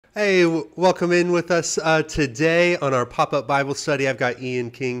Hey, welcome in with us today on our pop-up Bible study. I've got Ian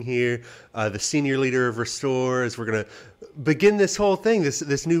King here, the senior leader of Restore, as we're going to begin this whole thing,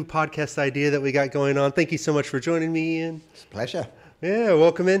 this new podcast idea that we got going on. Thank you so much for joining me, Ian. It's a pleasure. Yeah,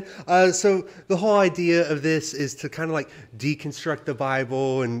 welcome in. So the whole idea of this is to kind of like deconstruct the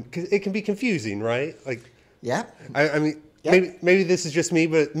Bible, and it can be confusing, right? Like, Yeah. I mean, Yep. maybe this is just me,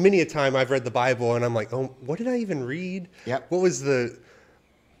 but many a time I've read the Bible and I'm like, oh, what did I even read? Yep. What was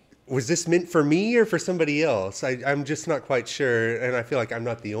this meant for me or for somebody else? I'm just not quite sure, and I feel like I'm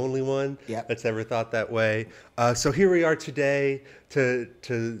not the only one Yep. that's ever thought that way. So here we are today to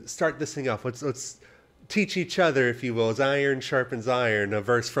start this thing off. Let's teach each other, if you will, as iron sharpens iron, a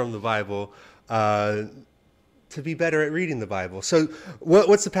verse from the Bible, to be better at reading the Bible. So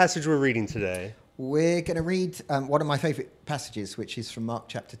what's the passage we're reading today? We're going to read one of my favorite passages, which is from Mark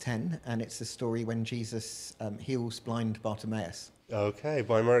chapter 10, and it's the story when Jesus heals blind Bartemaeus. Okay,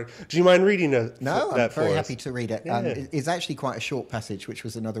 blind Mark. Do you mind reading No, that I'm for very us? happy to read it. Yeah. It's actually quite a short passage, which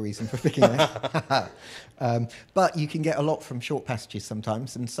was another reason for picking it. But you can get a lot from short passages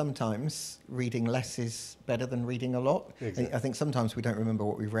sometimes, and sometimes reading less is better than reading a lot. Exactly. I think sometimes we don't remember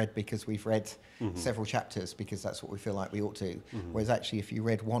what we've read because we've read several chapters because that's what we feel like we ought to. Whereas actually, if you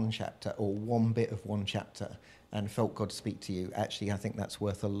read one chapter or one bit of one chapter and felt God speak to you, actually, I think that's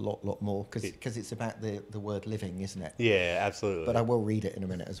worth a lot more because it's about the word living, isn't it? Yeah, absolutely. But I will read it in a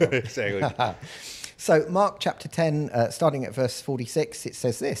minute as well. Exactly. So Mark chapter 10, starting at verse 46, it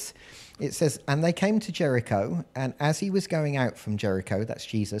says this. It says, "And they came to Jericho, and as he was going out from Jericho," that's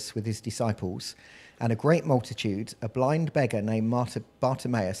Jesus, "with his disciples, and a great multitude, a blind beggar named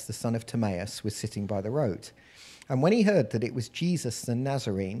Bartimaeus, the son of Timaeus, was sitting by the road. And when he heard that it was Jesus the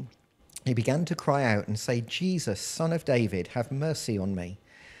Nazarene, he began to cry out and say, 'Jesus, son of David, have mercy on me.'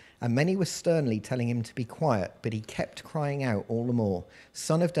 And many were sternly telling him to be quiet, but he kept crying out all the more,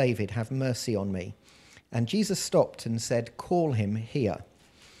 'Son of David, have mercy on me.' And Jesus stopped and said, 'Call him here.'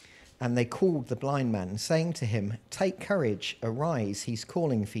 And they called the blind man, saying to him, 'Take courage, arise, he's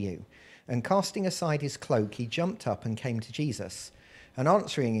calling for you.' And casting aside his cloak, he jumped up and came to Jesus. And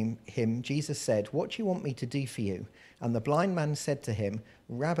answering him, Jesus said, 'What do you want me to do for you?' And the blind man said to him,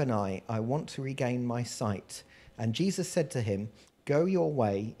 'Rabboni, I want to regain my sight.' And Jesus said to him, 'Go your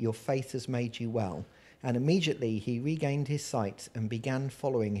way, your faith has made you well.' And immediately he regained his sight and began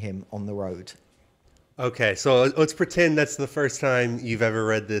following him on the road." Okay, so let's pretend that's the first time you've ever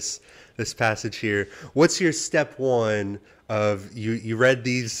read this passage here. What's your step one of you read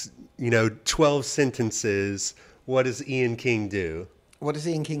these 12 sentences? What does Ian King do? What does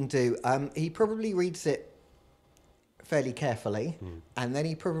Ian King do? He probably reads it fairly carefully, and then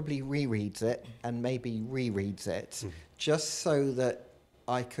he probably rereads it and maybe rereads it, just so that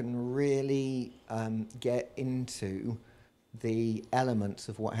I can really get into the elements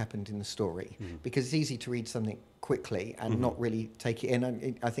of what happened in the story. Because it's easy to read something quickly and not really take it in.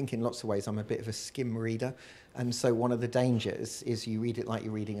 And I think in lots of ways I'm a bit of a skim reader. And so one of the dangers is you read it like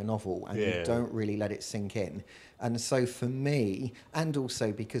you're reading a novel and you don't really let it sink in. And so for me, and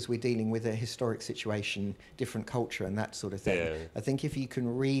also because we're dealing with a historic situation, different culture and that sort of thing, I think if you can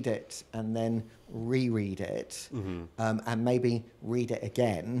read it and then reread it and maybe read it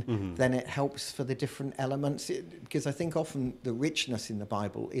again, then it helps for the different elements. Because I think often the richness in the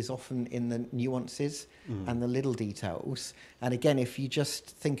Bible is often in the nuances and the little details. And again, if you just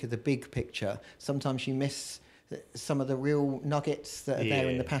think of the big picture, sometimes you miss some of the real nuggets that are there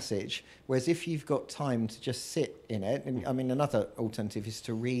in the passage. Whereas if you've got time to just sit in it, and I mean, another alternative is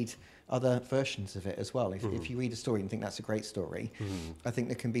to read other versions of it as well. If you read a story and think that's a great story, I think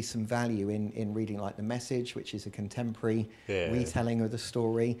there can be some value in reading like The Message, which is a contemporary retelling of the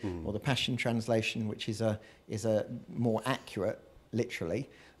story, or the Passion Translation, which is a more accurate, literally,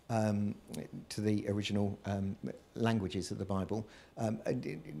 to the original languages of the Bible,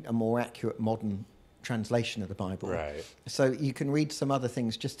 a more accurate modern translation of the Bible. Right. So you can read some other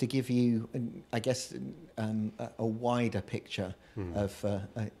things just to give you, I guess, a wider picture of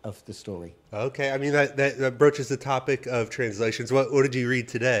the story. Okay, I mean that broaches the topic of translations. What did you read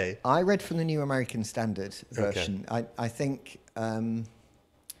today? I read from the New American Standard version. Okay. I think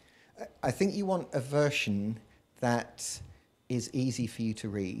you want a version that is easy for you to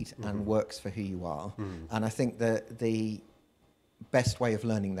read and works for who you are. And I think that the best way of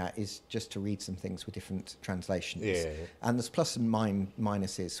learning that is just to read some things with different translations. And there's plus and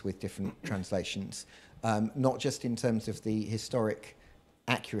minuses with different translations, not just in terms of the historic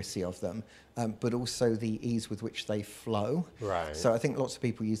accuracy of them, but also the ease with which they flow. Right. So I think lots of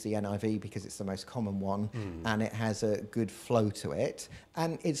people use the NIV because it's the most common one, and it has a good flow to it.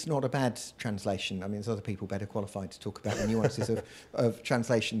 And it's not a bad translation. I mean, there's other people better qualified to talk about the nuances of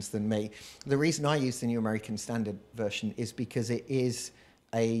translations than me. The reason I use the New American Standard Version is because it is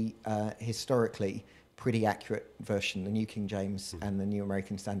a historically pretty accurate version, the New King James and the New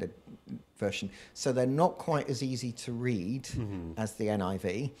American Standard Version. So they're not quite as easy to read as the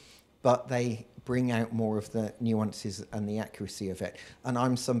NIV, but they bring out more of the nuances and the accuracy of it. And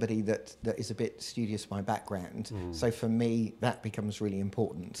I'm somebody that is a bit studious by background, so for me that becomes really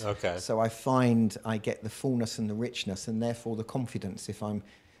important. Okay. So I find I get the fullness and the richness, and therefore the confidence if I'm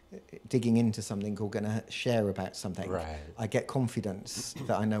digging into something or going to share about something. Right. I get confidence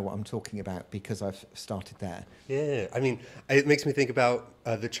that I know what I'm talking about because I've started there. Yeah, I mean, it makes me think about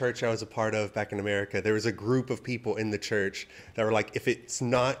the church I was a part of back in America. There was a group of people in the church that were like, if it's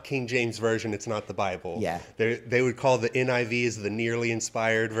not King James Version, it's not the Bible. Yeah. They would call the NIV as the nearly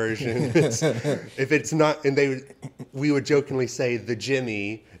inspired version. If it's not, and we would jokingly say the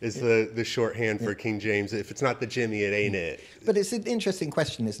Jimmy is the shorthand for King James. If it's not the Jimmy, it ain't it. But it's an interesting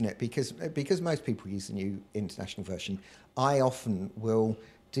question, isn't it? Because most people use the New International Version, I often will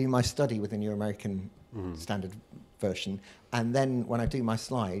do my study with the New American Standard Version, and then when I do my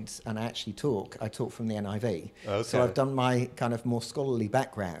slides and I actually talk, I talk from the NIV. Okay. So I've done my kind of more scholarly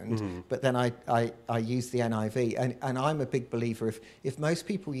background, but then I use the NIV, and I'm a big believer if most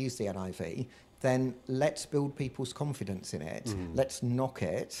people use the NIV, then let's build people's confidence in it. Let's knock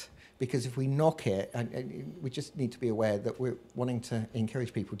it. Because if we knock it, and we just need to be aware that we're wanting to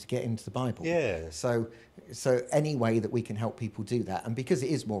encourage people to get into the Bible. Yeah. So any way that we can help people do that, and because it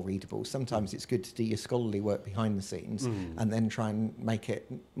is more readable, sometimes it's good to do your scholarly work behind the scenes and then try and make it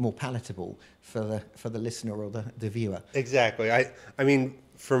more palatable for the listener or the viewer. Exactly. I mean,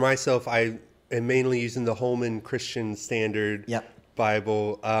 for myself, I am mainly using the Holman Christian Standard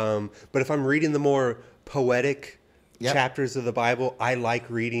Bible. But if I'm reading the more poetic chapters of the Bible, I like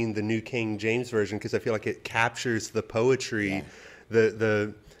reading the New King James Version because I feel like it captures the poetry, that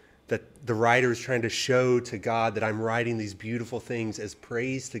the writer is trying to show to God that I'm writing these beautiful things as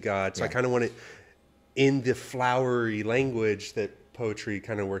praise to God. So I kind of want it in the flowery language that poetry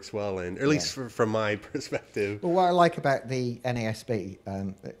kind of works well in, or at least from my perspective. Well, what I like about the NASB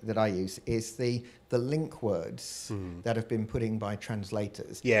that I use is the link words that have been put in by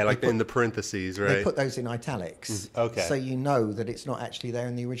translators. Yeah, like in the parentheses, right? They put those in italics, okay. So you know that it's not actually there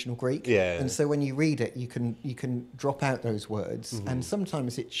in the original Greek. Yeah. And so when you read it, you can drop out those words, and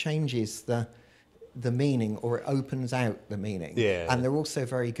sometimes it changes the meaning, or it opens out the meaning. Yeah. And they're also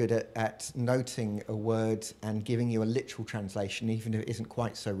very good at noting a word and giving you a literal translation, even if it isn't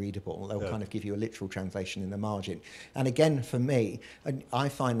quite so readable. They'll kind of give you a literal translation in the margin. And again, for me, I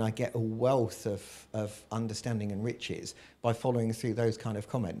find I get a wealth of understanding and riches by following through those kind of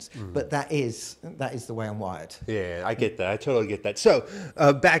comments. But that is the way I'm wired. Yeah, I get that. I totally get that. So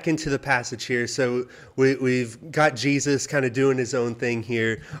back into the passage here. So we've got Jesus kind of doing his own thing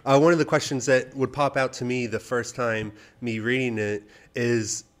here. One of the questions that would pop out to me the first time me reading it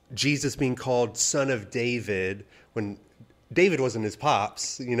is Jesus being called Son of David when David wasn't his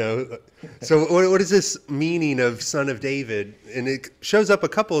pops, you know. So what is this meaning of Son of David? And it shows up a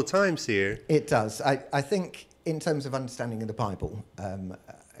couple of times here. It does. I think in terms of understanding of the Bible,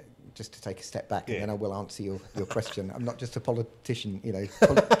 just to take a step back, and then I will answer your question. I'm not just a politician, you know,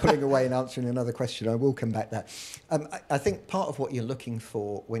 pulling away and answering another question. I will come back there. I think part of what you're looking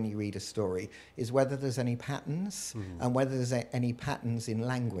for when you read a story is whether there's any patterns and whether there's any patterns in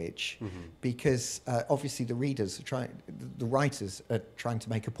language, because obviously the writers are trying to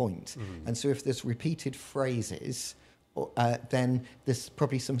make a point. And so if there's repeated phrases, then there's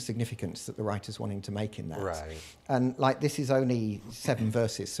probably some significance that the writer's wanting to make in that. Right. And like this is only 7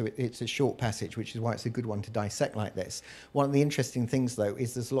 verses, so it's a short passage, which is why it's a good one to dissect like this. One of the interesting things, though,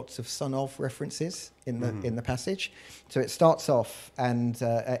 is there's lots of son of references in the passage. So it starts off and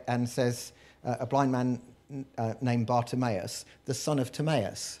says a blind man named Bartemaeus, the son of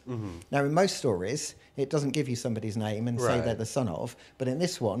Timaeus. Now, in most stories, it doesn't give you somebody's name and say they're the son of, but in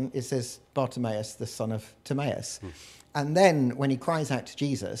this one, it says Bartemaeus, the son of Timaeus. And then when he cries out to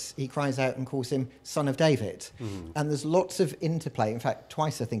Jesus, he cries out and calls him Son of David. And there's lots of interplay. In fact,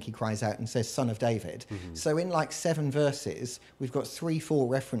 twice I think he cries out and says Son of David. So in like 7 verses, we've got 3-4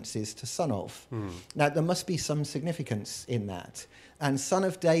 references to son of. Now, there must be some significance in that. And Son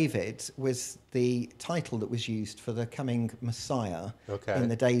of David was the title that was used for the coming Messiah in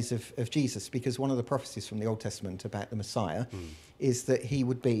the days of Jesus, because one of the prophecies from the Old Testament about the Messiah is that he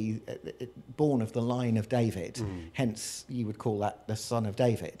would be born of the line of David. Hence, you would call that the son of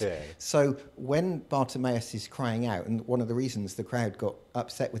David. Yeah. So when Bartimaeus is crying out, and one of the reasons the crowd got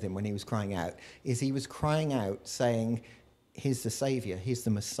upset with him when he was crying out, is he was crying out saying, here's the Saviour, here's the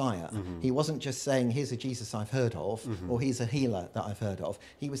Messiah. He wasn't just saying, here's a Jesus I've heard of, or here's a healer that I've heard of.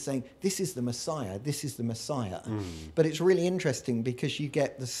 He was saying, this is the Messiah, this is the Messiah. But it's really interesting because you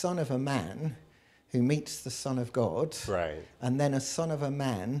get the son of a man who meets the Son of God, Right. and then a son of a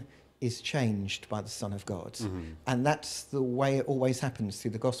man is changed by the Son of God. And that's the way it always happens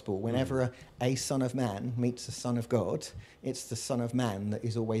through the gospel. Whenever a son of man meets the Son of God, it's the Son of Man that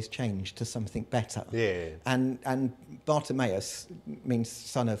is always changed to something better. Yeah. And Bartimaeus means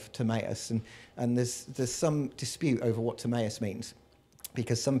son of Timaeus, and there's some dispute over what Timaeus means,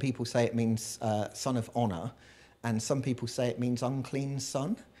 because some people say it means son of honour, and some people say it means unclean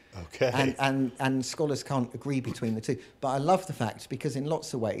son. Okay. And scholars can't agree between the two. But I love the fact, because in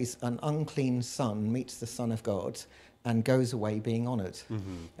lots of ways, an unclean son meets the Son of God and goes away being honoured.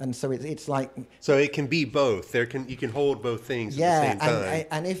 And so it's like... So it can be both. You can hold both things at the same time.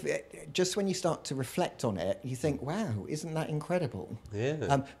 And if just when you start to reflect on it, you think, wow, isn't that incredible?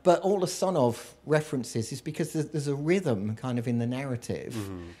 Yeah. But all the son of references is because there's a rhythm kind of in the narrative,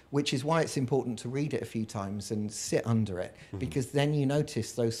 which is why it's important to read it a few times and sit under it, because then you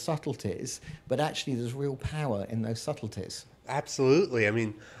notice those subtleties, but actually there's real power in those subtleties. Absolutely. I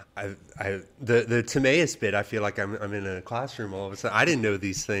mean, the Timaeus bit, I feel like I'm in a classroom all of a sudden. I didn't know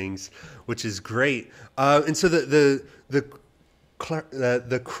these things, which is great. And so the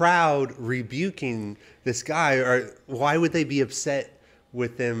crowd rebuking this guy, why would they be upset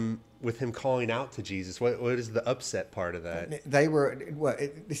with him calling out to Jesus? What is the upset part of that? They were,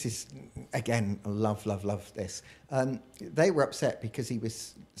 this is, again, love this. They were upset because he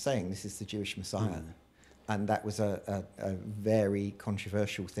was saying this is the Jewish Messiah. And that was a very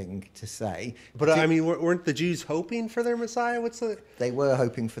controversial thing to say. But I mean, weren't the Jews hoping for their Messiah? They were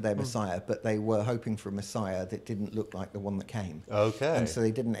hoping for their Messiah, but they were hoping for a Messiah that didn't look like the one that came. Okay. And so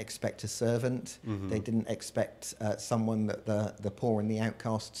they didn't expect a servant. They didn't expect someone that the poor and the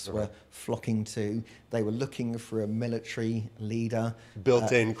outcasts were flocking to. They were looking for a military leader.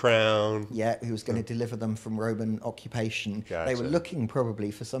 Built-in crown. Yeah, who was going to deliver them from Roman occupation. Gotcha. They were looking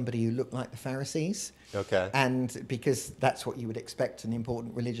probably for somebody who looked like the Pharisees. Okay. And because that's what you would expect an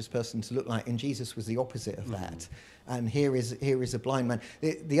important religious person to look like, and Jesus was the opposite of that. And here is a blind man.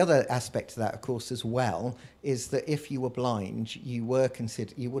 The other aspect to that, of course, as well, is that if you were blind, you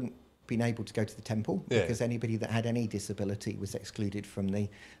wouldn't been able to go to the temple, because anybody that had any disability was excluded from the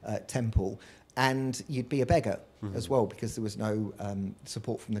temple. And you'd be a beggar as well, because there was no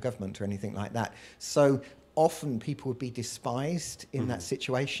support from the government or anything like that. So often people would be despised in that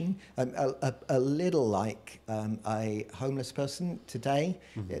situation, a little like a homeless person today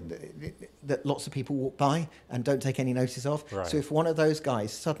that lots of people walk by and don't take any notice of. Right. So if one of those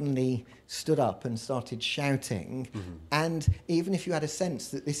guys suddenly stood up and started shouting, and even if you had a sense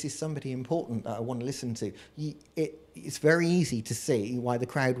that this is somebody important that I want to listen to, it's very easy to see why the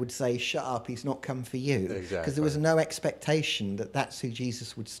crowd would say, shut up, he's not come for you. Exactly. Because there was no expectation that that's who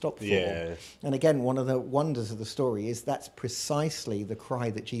Jesus would stop for. Yeah. And again, one of the wonders of the story is that's precisely the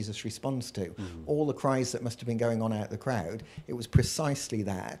cry that Jesus responds to. All the cries that must have been going on out the crowd, it was precisely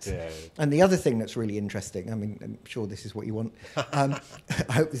that. Yeah. And the other thing that's really interesting, I mean, I'm sure this is what you want, I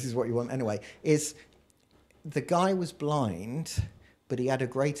hope this is what you want anyway, is the guy was blind, but he had a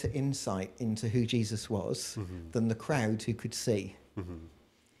greater insight into who Jesus was than the crowd who could see.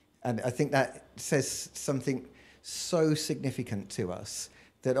 And I think that says something so significant to us,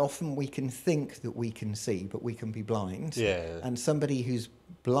 that often we can think that we can see, but we can be blind. Yeah. And somebody who's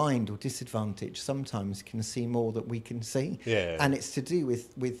blind or disadvantaged sometimes can see more than we can see. Yeah. And it's to do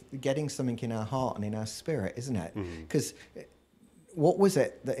with getting something in our heart and in our spirit, isn't it? Because what was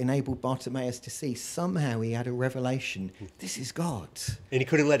it that enabled Bartimaeus to see? Somehow he had a revelation. This is God. And he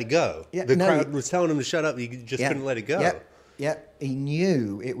couldn't let it go. Yeah, the crowd was telling him to shut up. He just couldn't let it go. Yeah, he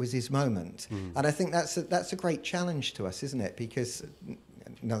knew it was his moment. And I think that's a great challenge to us, isn't it? Because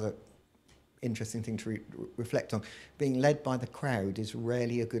another interesting thing to reflect on, being led by the crowd is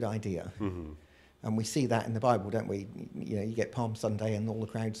rarely a good idea. And we see that in the Bible, don't we? You know, you get Palm Sunday and all the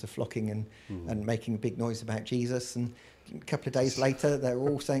crowds are flocking and making a big noise about Jesus, and a couple of days later they're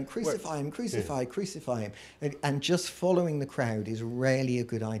all saying, crucify him, crucify, crucify him. And just following the crowd is rarely a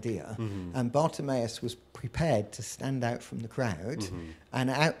good idea. And Bartimaeus was prepared to stand out from the crowd,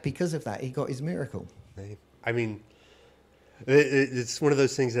 and because of that he got his miracle. I mean, it's one of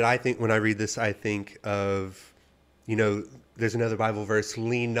those things that I think, when I read this, I think of, you know, there's another Bible verse,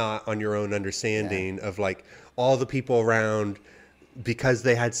 lean not on your own understanding, of like all the people around because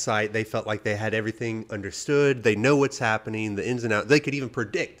they had sight, they felt like they had everything understood. They know what's happening, the ins and outs. They could even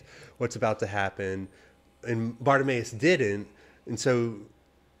predict what's about to happen. And Bartimaeus didn't. And so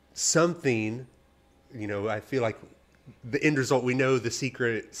something, I feel like the end result, we know the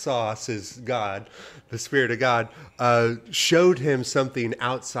secret sauce is God, the Spirit of God, showed him something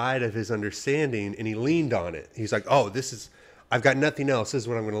outside of his understanding, and he leaned on it. He's like, oh, I've got nothing else. This is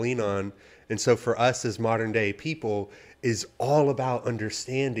what I'm going to lean on. And so for us as modern day people, is all about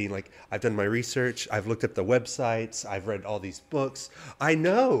understanding. Like, I've done my research. I've looked up the websites. I've read all these books. I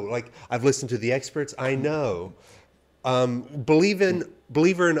know, like, I've listened to the experts. I know.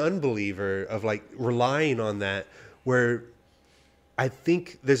 Believer and unbeliever of like relying on that, where I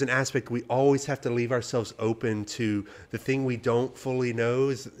think there's an aspect we always have to leave ourselves open to the thing we don't fully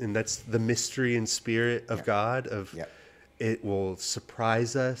know, and that's the mystery and spirit of God. It will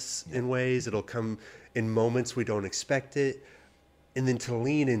surprise us in ways. It'll come in moments we don't expect it, and then to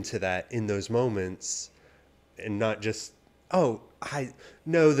lean into that in those moments, and not just, oh,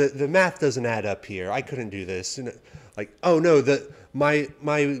 the math doesn't add up here. I couldn't do this, and like, oh no,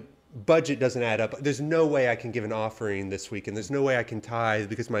 my budget doesn't add up. There's no way I can give an offering this week, and there's no way I can tithe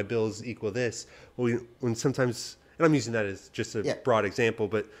because my bills equal this. When sometimes, and I'm using that as just a broad example,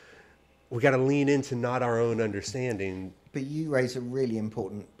 but we got to lean into not our own understanding. But you raise a really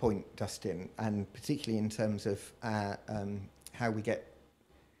important point, Dustin, and particularly in terms of how we get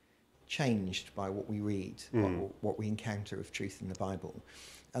changed by what we read, what we encounter of truth in the Bible.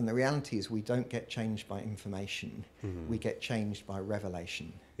 And the reality is we don't get changed by information. We get changed by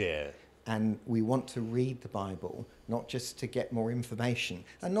revelation. Yeah. And we want to read the Bible, not just to get more information.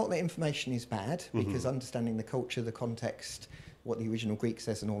 And not that information is bad, because understanding the culture, the context, what the original Greek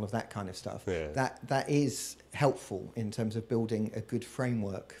says and all of that kind of stuff, that is helpful in terms of building a good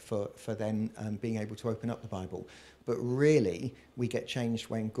framework for then being able to open up the Bible. But really, we get changed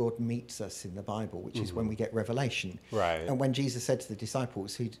when God meets us in the Bible, which is when we get revelation. Right. And when Jesus said to the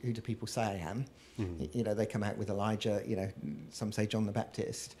disciples, who do people say I am? They come out with Elijah, some say John the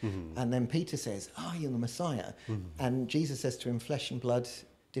Baptist. And then Peter says, oh, you're the Messiah. And Jesus says to him, flesh and blood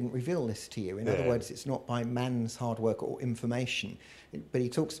didn't reveal this to you. In other words, it's not by man's hard work or information. But he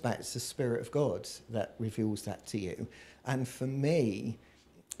talks about it's the Spirit of God that reveals that to you. And for me,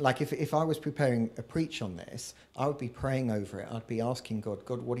 like if I was preparing a preach on this, I would be praying over it. I'd be asking God,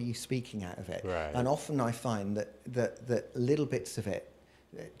 what are you speaking out of it? Right. And often I find that little bits of it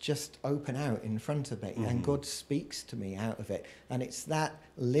just open out in front of me, and God speaks to me out of it. And it's that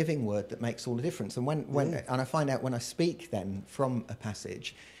living word that makes all the difference. And and I find out when I speak then from a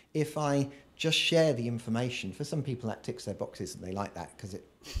passage, if I just share the information, for some people that ticks their boxes and they like that because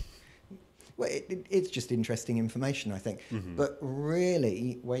it's just interesting information, I think. But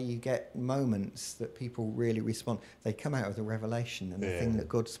really, where you get moments that people really respond, they come out of the revelation and the thing that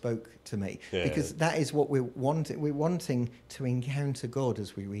God spoke to me. Because that is what we're wanting. We're wanting to encounter God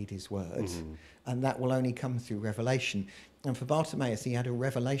as we read his words. And that will only come through revelation. And for Bartimaeus, he had a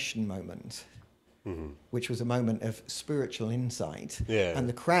revelation moment, which was a moment of spiritual insight. And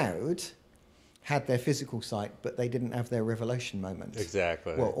the crowd had their physical sight, but they didn't have their revelation moment.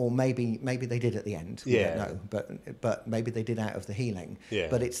 Exactly. Well, or maybe they did at the end. We don't know, but maybe they did out of the healing.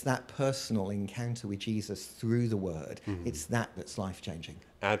 But it's that personal encounter with Jesus through the Word. It's that's life changing.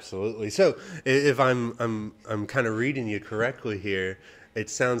 Absolutely. So, if I'm kind of reading you correctly here, it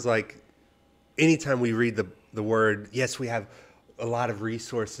sounds like anytime we read the Word, yes, we have a lot of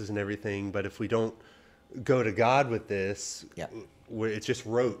resources and everything, but if we don't go to God with this, it's just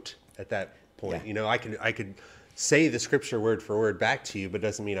rote at that point. I could say the scripture word for word back to you, but it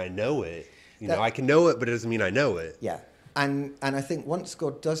doesn't mean I know it. I can know it, but it doesn't mean I know it. And I think once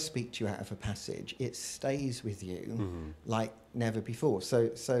God does speak to you out of a passage, it stays with you like never before.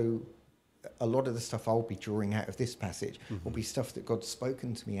 So a lot of the stuff I'll be drawing out of this passage will be stuff that God's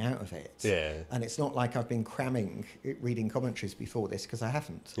spoken to me out of it. And it's not like I've been cramming reading commentaries before this, because I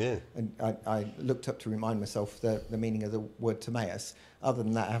haven't. And I looked up to remind myself the meaning of the word Bartemaeus. Other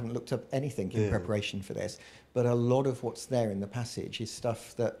than that, I haven't looked up anything in preparation for this. But a lot of what's there in the passage is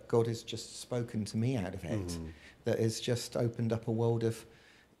stuff that God has just spoken to me out of it, that has just opened up a world of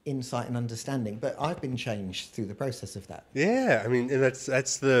insight and understanding. But I've been changed through the process of that. I mean, and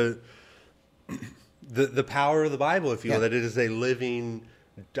that's the power of the Bible, if you will, that it is a living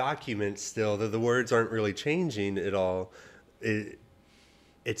document still, that the words aren't really changing at all.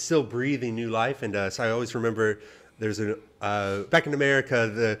 It's still breathing new life into us. I always remember there's back in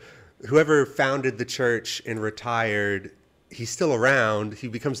America, whoever founded the church and retired, he's still around. He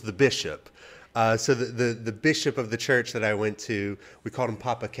becomes the bishop. So the bishop of the church that I went to, we called him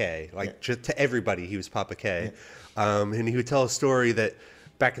Papa K. Just to everybody, he was Papa K. And he would tell a story that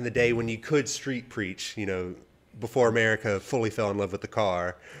back in the day when you could street preach, before America fully fell in love with the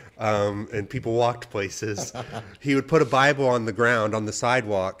car, and people walked places, he would put a Bible on the ground on the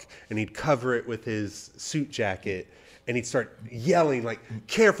sidewalk, and he'd cover it with his suit jacket, and he'd start yelling like,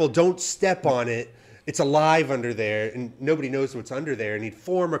 "Careful, don't step on it. It's alive under there," and nobody knows what's under there. And he'd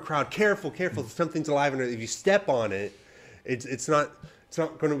form a crowd. "Careful, careful! Something's alive under there. If you step on it, it's not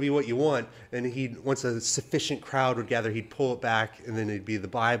going to be what you want." And once a sufficient crowd would gather, he'd pull it back, and then it'd be the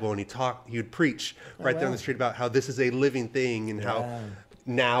Bible, and he would preach right down the street about how this is a living thing, and how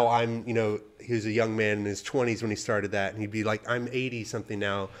now he was a young man in his 20s when he started that, and he'd be like, "I'm 80 something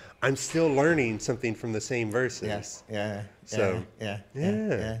now. I'm still learning something from the same verses." Yeah,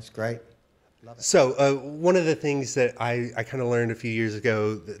 it's great. So one of the things that I kind of learned a few years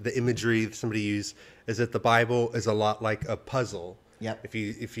ago, the imagery somebody used, is that the Bible is a lot like a puzzle. Yep.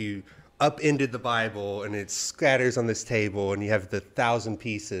 If you upended the Bible and it scatters on this table and you have the 1,000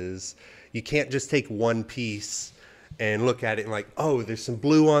 pieces, you can't just take one piece and look at it and like, oh, there's some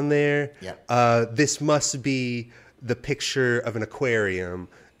blue on there. Yep. This must be the picture of an aquarium,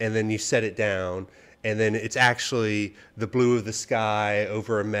 and then you set it down, and then it's actually the blue of the sky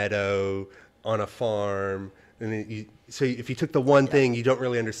over a meadow on a farm. And then so if you took the one thing, you don't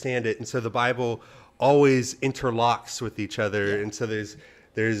really understand it. And so the Bible always interlocks with each other. And so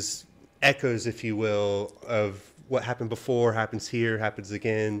there's echoes, if you will, of what happened before, happens here, happens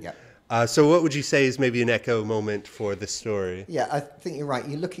again. So what would you say is maybe an echo moment for this story? Yeah, I think you're right.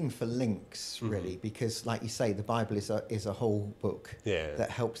 You're looking for links, really, because, like you say, the Bible is a whole book that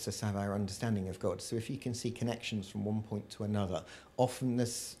helps us have our understanding of God. So if you can see connections from one point to another, often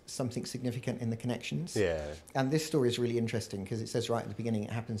there's something significant in the connections. And this story is really interesting because it says right at the beginning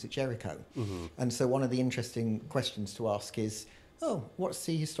it happens at Jericho. And so one of the interesting questions to ask is, what's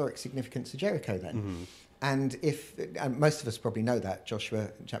the historic significance of Jericho then? And most of us probably know that,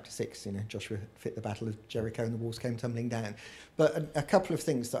 Joshua chapter 6, Joshua fit the battle of Jericho and the walls came tumbling down. But a couple of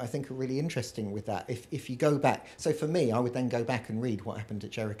things that I think are really interesting with that, if you go back, so for me, I would then go back and read what happened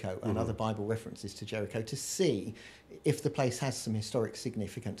at Jericho and other Bible references to Jericho to see if the place has some historic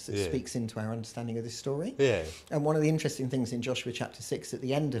significance that speaks into our understanding of this story. And one of the interesting things in Joshua chapter 6, at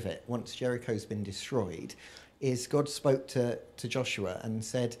the end of it, once Jericho's been destroyed, is God spoke to Joshua and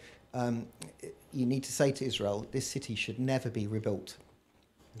said, you need to say to Israel, this city should never be rebuilt.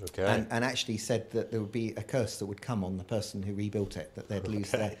 And actually said that there would be a curse that would come on the person who rebuilt it, that they'd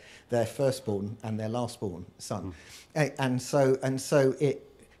lose their firstborn and their lastborn son. And so it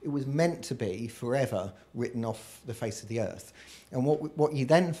was meant to be forever written off the face of the earth. And what you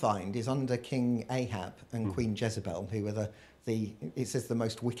then find is under King Ahab and Queen Jezebel, who were it says the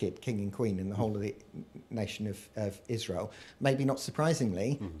most wicked king and queen in the whole of the nation of Israel, maybe not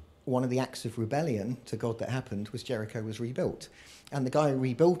surprisingly, one of the acts of rebellion to God that happened was Jericho was rebuilt. And the guy who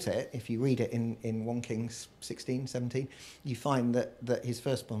rebuilt it, if you read it in 1 Kings 16, 17, you find that his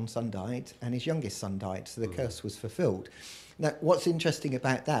firstborn son died and his youngest son died, so the curse was fulfilled. Now, what's interesting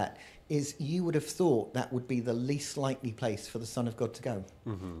about that is you would have thought that would be the least likely place for the Son of God to go,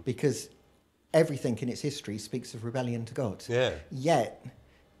 because everything in its history speaks of rebellion to God. Yet,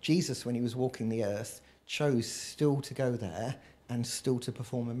 Jesus, when he was walking the earth, chose still to go there and still to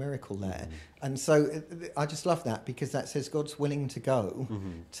perform a miracle there. And so I just love that, because that says God's willing to go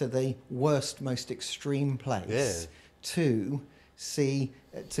to the worst, most extreme place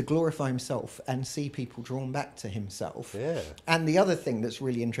to glorify himself and see people drawn back to himself. And the other thing that's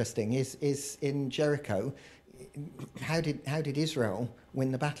really interesting is in Jericho, how did Israel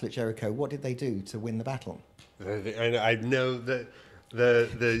win the battle at Jericho? What did they do to win the battle? I know that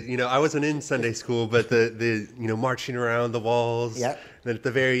I wasn't in Sunday school, but the marching around the walls. Then at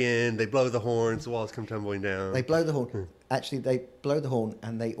the very end, they blow the horns, the walls come tumbling down. They blow the horn. Actually, they blow the horn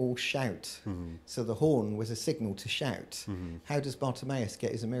and they all shout. So the horn was a signal to shout. How does Bartemaeus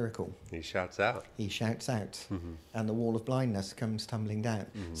get his miracle? He shouts out. He shouts out. And the wall of blindness comes tumbling down.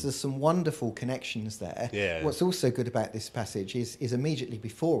 So there's some wonderful connections there. What's also good about this passage is immediately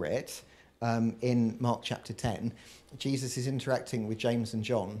before it, in Mark chapter 10, Jesus is interacting with James and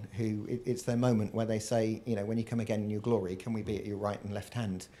John, who it's their moment where they say, when you come again in your glory, can we be at your right and left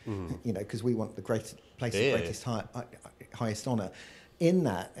hand? Because we want the greatest place of greatest highest honour. In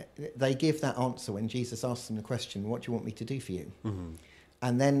that, they give that answer when Jesus asks them the question, what do you want me to do for you?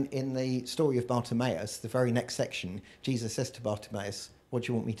 And then in the story of Bartemaeus, the very next section, Jesus says to Bartemaeus, what do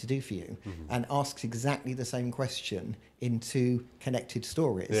you want me to do for you? And asks exactly the same question in two connected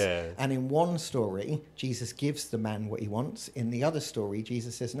stories. Yeah. And in one story, Jesus gives the man what he wants. In the other story,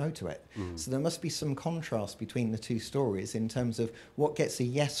 Jesus says no to it. So there must be some contrast between the two stories in terms of what gets a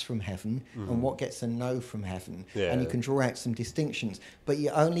yes from heaven and what gets a no from heaven. Yeah. And you can draw out some distinctions. But you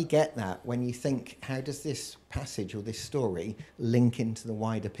only get that when you think, how does this passage or this story link into the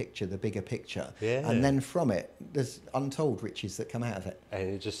wider picture, the bigger picture? Yeah. And then from it, there's untold riches that come out of it.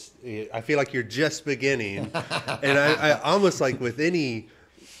 And I feel like you're just beginning. And I almost like with any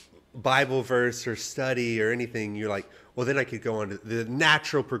Bible verse or study or anything, you're like, well, then I could go on to the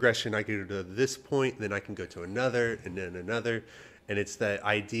natural progression. I could go to this point, then I can go to another, and then another. And it's that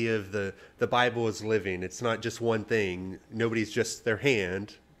idea of the Bible is living. It's not just one thing. Nobody's just their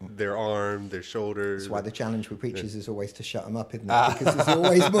hand, their arm, their shoulders. That's why the challenge with preachers is always to shut them up, isn't it? Because there's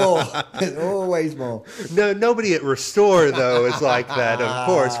always more. There's always more. No, nobody at Restore, though, is like that. Of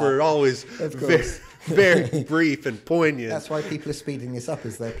course, we're always very brief and poignant. That's why people are speeding this up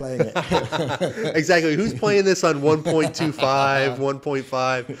as they're playing it. Exactly. Who's playing this on 1.25,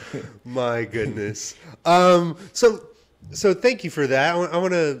 1.5? My goodness. So thank you for that. I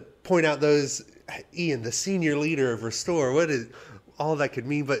want to point out those, Ian, the senior leader of Restore. What is all that could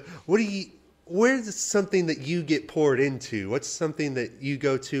mean? But where's something that you get poured into? What's something that you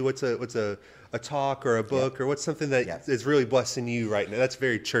go to? What's a talk or a book, or what's something that is really blessing you right now? That's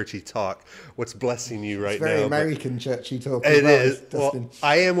very churchy talk. What's blessing you right now? It's very American churchy talk. It is. Well,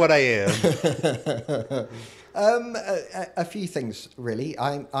 I am what I am. A few things, really.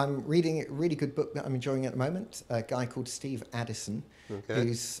 I'm reading a really good book that I'm enjoying at the moment. A guy called Steve Addison,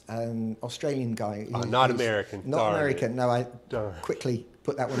 who's an Australian guy. Not American. Not American. No, I quickly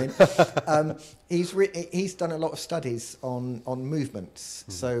put that one in. He's done a lot of studies on movements,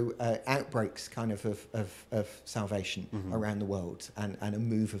 so outbreaks kind of salvation around the world, and a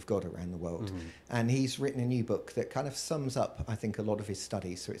move of God around the world. And he's written a new book that kind of sums up, I think, a lot of his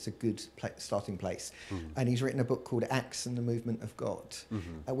studies, so it's a good starting place. And he's written a book called Acts and the Movement of God,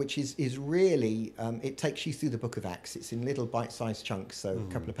 which is really, it takes you through the book of Acts. It's in little bite-sized chunks, so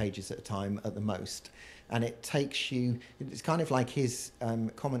a couple of pages at a time at the most. And it takes you, it's kind of like his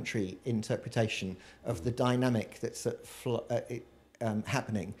commentary interpretation of the dynamic that's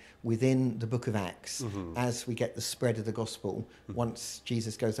happening within the book of Acts as we get the spread of the gospel once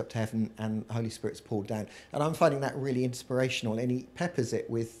Jesus goes up to heaven and the Holy Spirit's poured down. And I'm finding that really inspirational, and he peppers it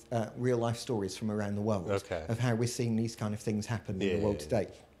with real life stories from around the world of how we're seeing these kind of things happen in the world today.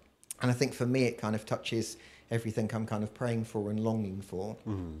 And I think for me it kind of touches everything I'm kind of praying for and longing for.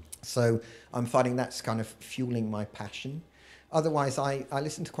 So I'm finding that's kind of fueling my passion. Otherwise, I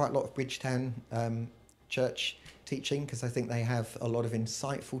listen to quite a lot of Bridgetown church teaching, because I think they have a lot of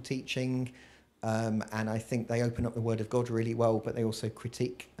insightful teaching, and I think they open up the Word of God really well, but they also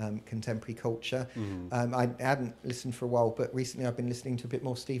critique contemporary culture. I hadn't listened for a while, but recently I've been listening to a bit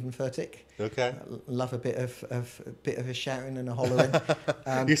more Stephen Furtick. Okay. Love a bit of a shouting and a hollering.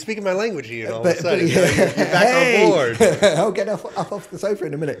 You're speaking my language here all of a sudden. You're back on board. I'll get up off the sofa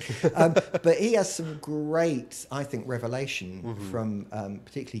in a minute. But he has some great, I think, revelation from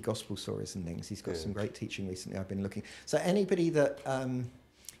particularly gospel stories and things. He's got some great teaching recently I've been looking. So anybody that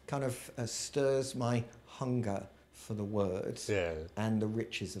kind of stirs my hunger for the word and the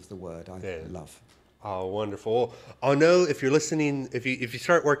riches of the word, I love. Oh, wonderful. I'll know if you're listening, if you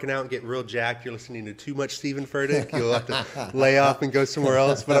start working out and get real jacked, you're listening to too much Stephen Furtick, you'll have to lay off and go somewhere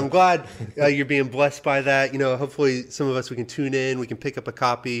else. But I'm glad you're being blessed by that. You know, hopefully some of us, we can tune in, we can pick up a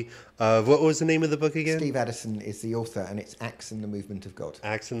copy of, what was the name of the book again? Steve Addison is the author, and it's Acts and the Movement of God.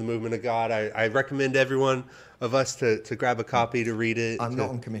 Acts and the Movement of God. I recommend everyone of us to grab a copy to read it. I'm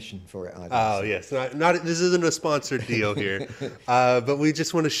not on commission for it either. Oh, yes. Not this isn't a sponsored deal here. But we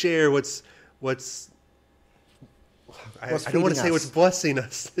just want to share what's I don't want to say what's blessing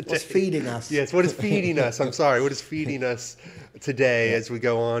us today. What's feeding us. Yes, what is feeding us. I'm sorry. What is feeding us today as we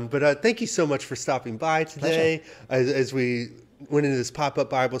go on. But thank you so much for stopping by today as we went into this pop-up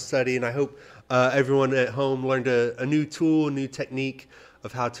Bible study. And I hope everyone at home learned a new tool, a new technique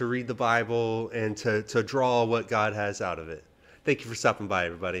of how to read the Bible and to draw what God has out of it. Thank you for stopping by,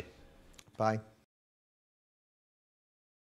 everybody. Bye.